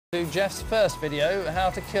To Jeff's first video, how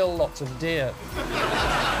to kill lots of deer.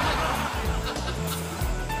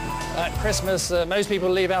 At Christmas, most people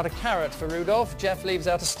leave out a carrot for Rudolph. Jeff leaves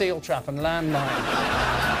out a steel trap and landmine.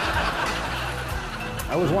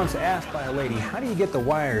 I was once asked by a lady, how do you get the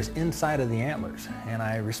wires inside of the antlers? And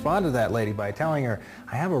I responded to that lady by telling her,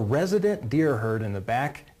 I have a resident deer herd in the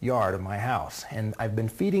backyard of my house, and I've been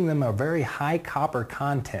feeding them a very high copper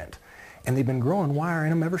content, and they've been growing wire in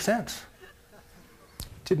them ever since.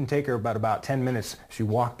 Didn't take her about 10 minutes. She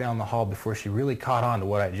walked down the hall before she really caught on to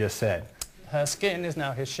what I just said. Her skin is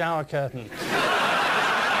now his shower curtain.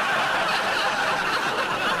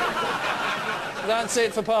 That's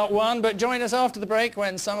it for part one, but join us after the break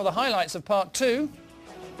when some of the highlights of part two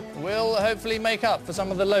will hopefully make up for some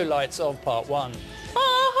of the lowlights of part one.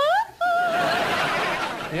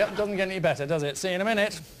 Yep, doesn't get any better, does it? See you in a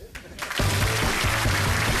minute.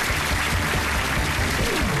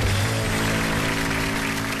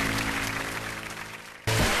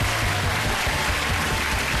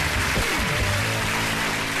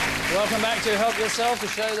 Welcome back to Help Yourself, the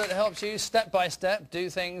show that helps you step by step do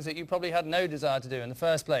things that you probably had no desire to do in the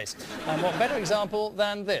first place. And what better example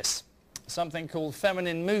than this? Something called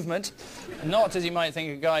feminine movement. Not, as you might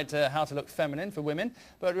think, a guide to how to look feminine for women,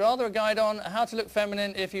 but rather a guide on how to look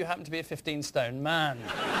feminine if you happen to be a 15-stone man.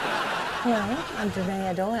 Hello, I'm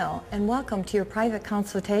Janaea Doyle, and welcome to your private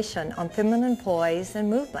consultation on feminine poise and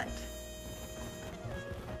movement.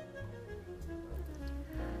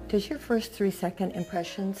 Does your first 3-second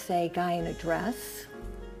impression say guy in a dress?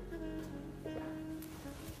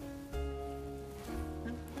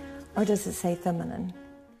 Or does it say feminine?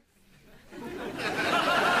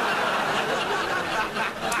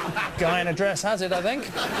 Guy in a dress has it, I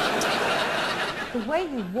think. The way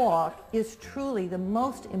you walk is truly the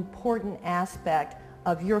most important aspect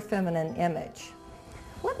of your feminine image.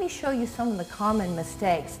 Let me show you some of the common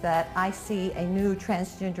mistakes that I see a new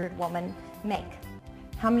transgendered woman make.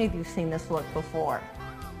 How many of you have seen this look before?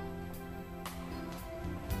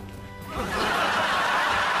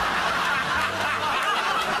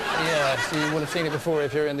 Yes, you would have seen it before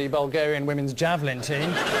if you're in the Bulgarian women's javelin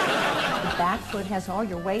team. The back foot has all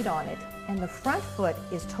your weight on it, and the front foot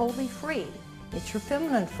is totally free. It's your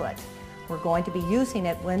feminine foot. We're going to be using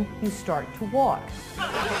it when you start to walk.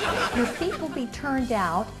 Your feet will be turned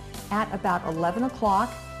out at about 11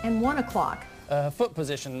 o'clock and 1 o'clock. Her foot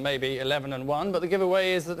position may be 11 and 1, but the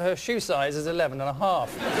giveaway is that her shoe size is 11 and a half.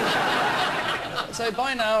 So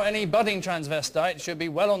by now, any budding transvestite should be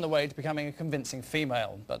well on the way to becoming a convincing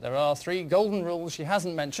female. But there are 3 golden rules she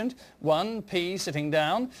hasn't mentioned. 1, pee sitting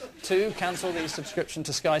down. 2, cancel the subscription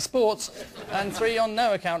to Sky Sports. And 3, on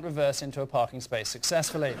no account, reverse into a parking space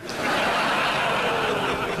successfully.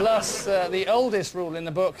 Plus, the oldest rule in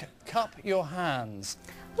the book, cup your hands.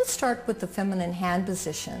 Let's start with the feminine hand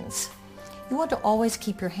positions. You want to always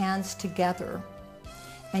keep your hands together,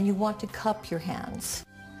 and you want to cup your hands.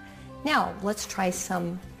 Now, let's try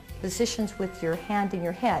some positions with your hand in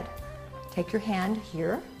your head. Take your hand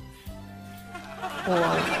here, or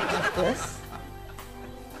like this,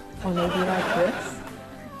 or maybe like this.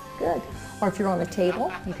 Good. Or if you're on the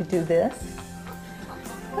table, you could do this.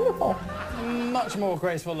 Wonderful. Much more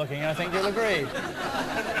graceful looking, I think you'll agree.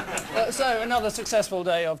 So, another successful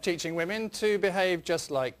day of teaching women to behave just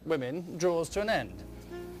like women draws to an end.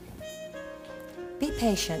 Be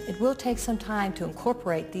patient. It will take some time to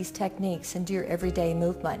incorporate these techniques into your everyday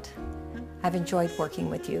movement. I've enjoyed working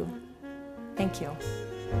with you. Thank you.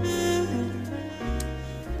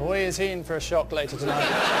 Boy, is he in for a shock later tonight.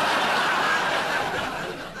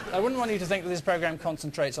 I wouldn't want you to think that this program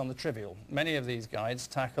concentrates on the trivial. Many of these guides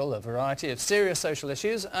tackle a variety of serious social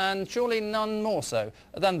issues, and surely none more so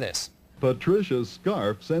than this. Patricia's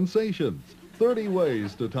Scarf Sensations. 30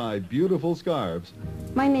 ways to tie beautiful scarves.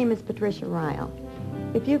 My name is Patricia Ryle.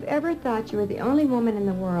 If you've ever thought you were the only woman in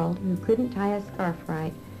the world who couldn't tie a scarf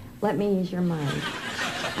right, let me ease your mind.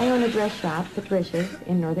 I own a dress shop, Patricia's,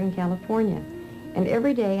 in Northern California, and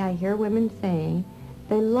every day I hear women saying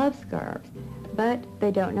they love scarves, but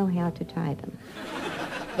they don't know how to tie them.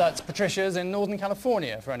 That's Patricia's in Northern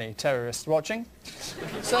California, for any terrorists watching.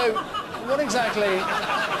 So, what exactly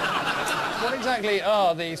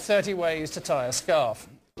are the 30 ways to tie a scarf?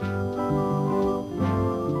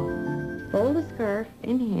 Fold the scarf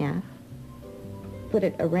in half, put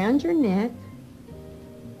it around your neck,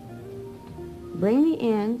 bring the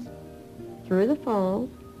ends through the fold,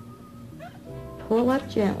 pull up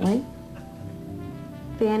gently,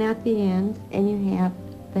 fan out the ends, and you have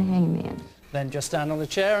the hangman. Then just stand on the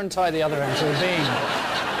chair and tie the other end to a beam.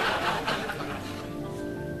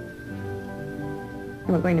 And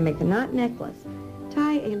we're going to make the knot necklace.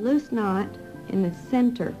 Tie a loose knot in the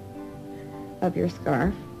center of your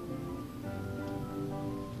scarf,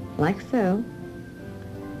 like so,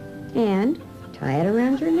 and tie it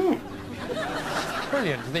around your neck.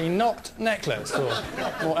 Brilliant. The knot necklace, or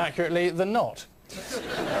more accurately, the knot.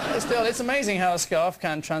 Still, it's amazing how a scarf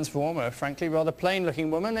can transform a frankly rather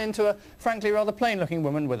plain-looking woman into a frankly rather plain-looking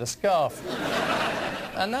woman with a scarf.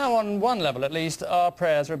 And now, on one level at least, our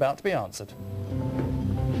prayers are about to be answered.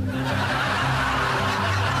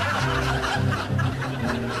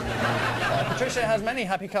 Patricia has many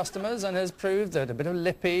happy customers and has proved that a bit of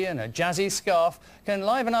lippy and a jazzy scarf can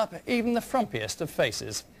liven up even the frumpiest of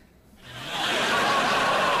faces.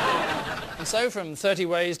 And so, from 30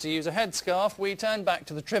 ways to use a headscarf, we turn back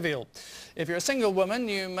to the trivial. If you're a single woman,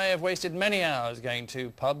 you may have wasted many hours going to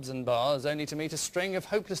pubs and bars only to meet a string of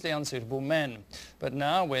hopelessly unsuitable men. But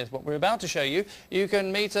now, with what we're about to show you, you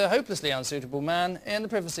can meet a hopelessly unsuitable man in the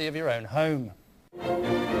privacy of your own home.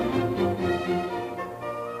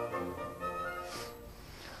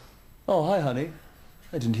 Oh, hi, honey.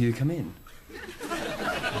 I didn't hear you come in.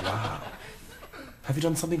 Wow. Have you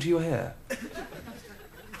done something to your hair?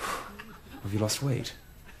 Have you lost weight?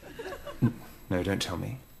 No, don't tell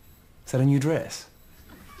me. Is that a new dress?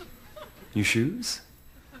 New shoes?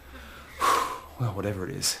 Well, whatever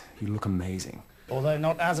it is, you look amazing. Although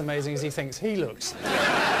not as amazing as he thinks he looks.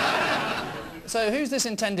 So who's this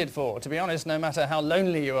intended for? To be honest, no matter how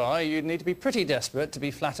lonely you are, you'd need to be pretty desperate to be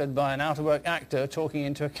flattered by an out-of-work actor talking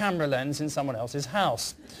into a camera lens in someone else's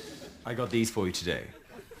house. I got these for you today.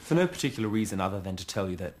 For no particular reason other than to tell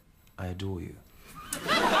you that I adore you.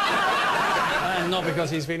 And not because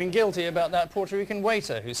he's feeling guilty about that Puerto Rican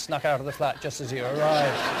waiter who snuck out of the flat just as you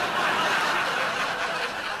arrived.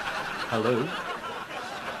 Hello?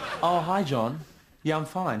 Oh, hi, John. Yeah, I'm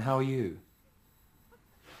fine. How are you?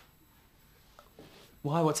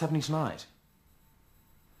 Why? What's happening tonight?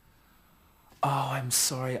 Oh, I'm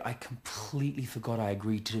sorry. I completely forgot I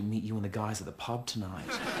agreed to meet you and the guys at the pub tonight.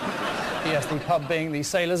 Yes, the pub being the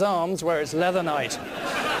Sailor's Arms, where it's leather night.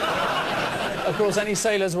 Of course, any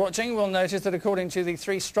sailors watching will notice that according to the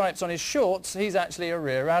 3 stripes on his shorts, he's actually a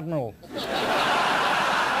rear admiral.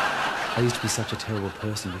 I used to be such a terrible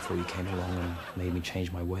person before you came along and made me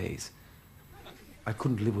change my ways. I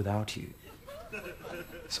couldn't live without you.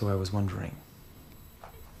 So I was wondering...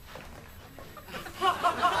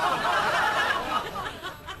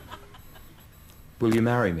 Will you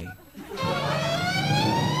marry me?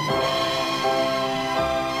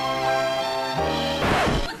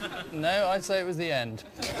 No, I'd say it was the end.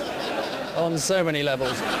 On so many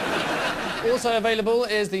levels. Also available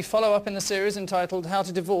is the follow-up in the series entitled How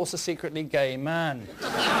to Divorce a Secretly Gay Man.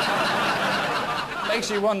 Makes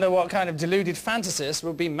you wonder what kind of deluded fantasist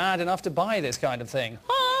would be mad enough to buy this kind of thing.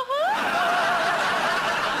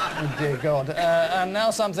 Oh, dear God. And now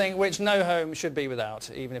something which no home should be without,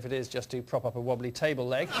 even if it is just to prop up a wobbly table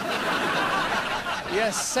leg.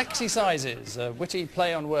 Yes, sexy sizes, a witty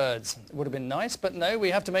play on words. It would have been nice, but no, we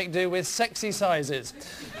have to make do with sexy sizes.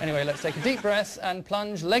 Anyway, let's take a deep breath and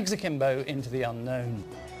plunge legs akimbo into the unknown.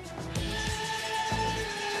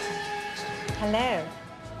 Hello,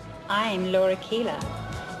 I'm Laura Keeler,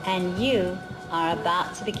 and you are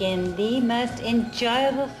about to begin the most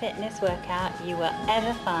enjoyable fitness workout you will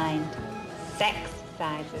ever find,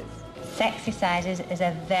 Sexercises. Sexercises is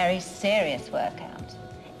a very serious workout.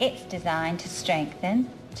 It's designed to strengthen,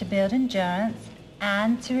 to build endurance,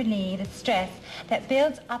 and to relieve the stress that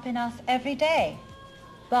builds up in us every day.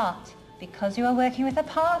 But because you are working with a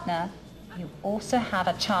partner, you also have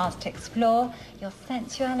a chance to explore your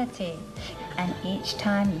sensuality. And each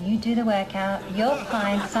time you do the workout, you'll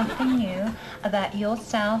find something new about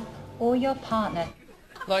yourself or your partner.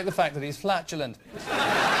 Like the fact that he's flatulent.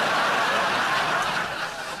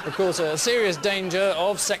 Of course, a serious danger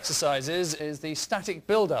of sexercises is the static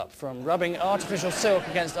build-up from rubbing artificial silk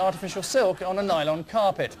against artificial silk on a nylon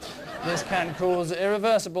carpet. This can cause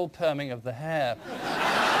irreversible perming of the hair.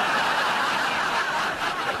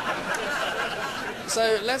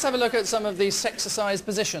 So let's have a look at some of the sexercise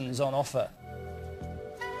positions on offer.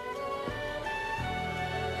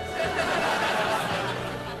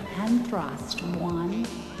 And thrust. 1,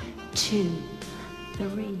 2, 3, 4,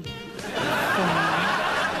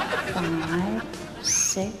 5,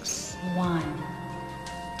 6, 1,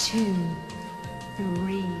 2, 3,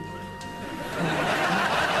 4,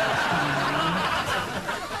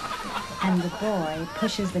 5. And the boy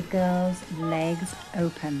pushes the girl's legs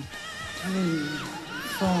open. 3,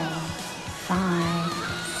 4, 5,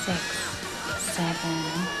 6, 7,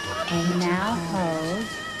 8. Now hold.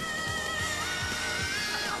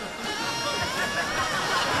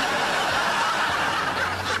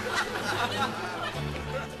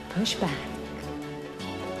 Push back.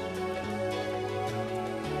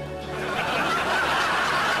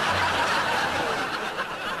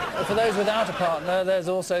 for those without a partner, there's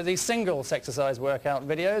also the singles exercise workout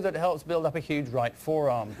video that helps build up a huge right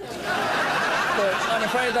forearm. But I'm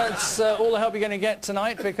afraid that's all the help you're going to get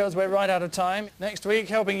tonight because we're right out of time. Next week,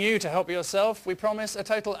 helping you to help yourself, we promise a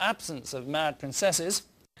total absence of mad princesses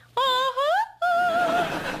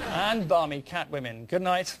and balmy cat women. Good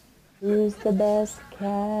night. Who's the best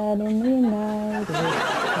cat in the United States?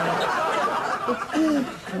 It's you,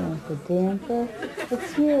 Samantha Dancer.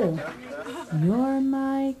 It's you. You're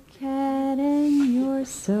my cat and you're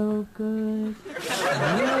so good. You're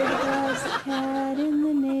the best cat in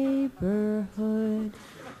the neighborhood.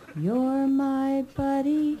 You're my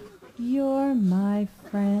buddy, you're my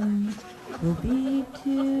friend. We'll be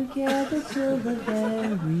together till the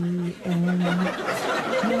very end.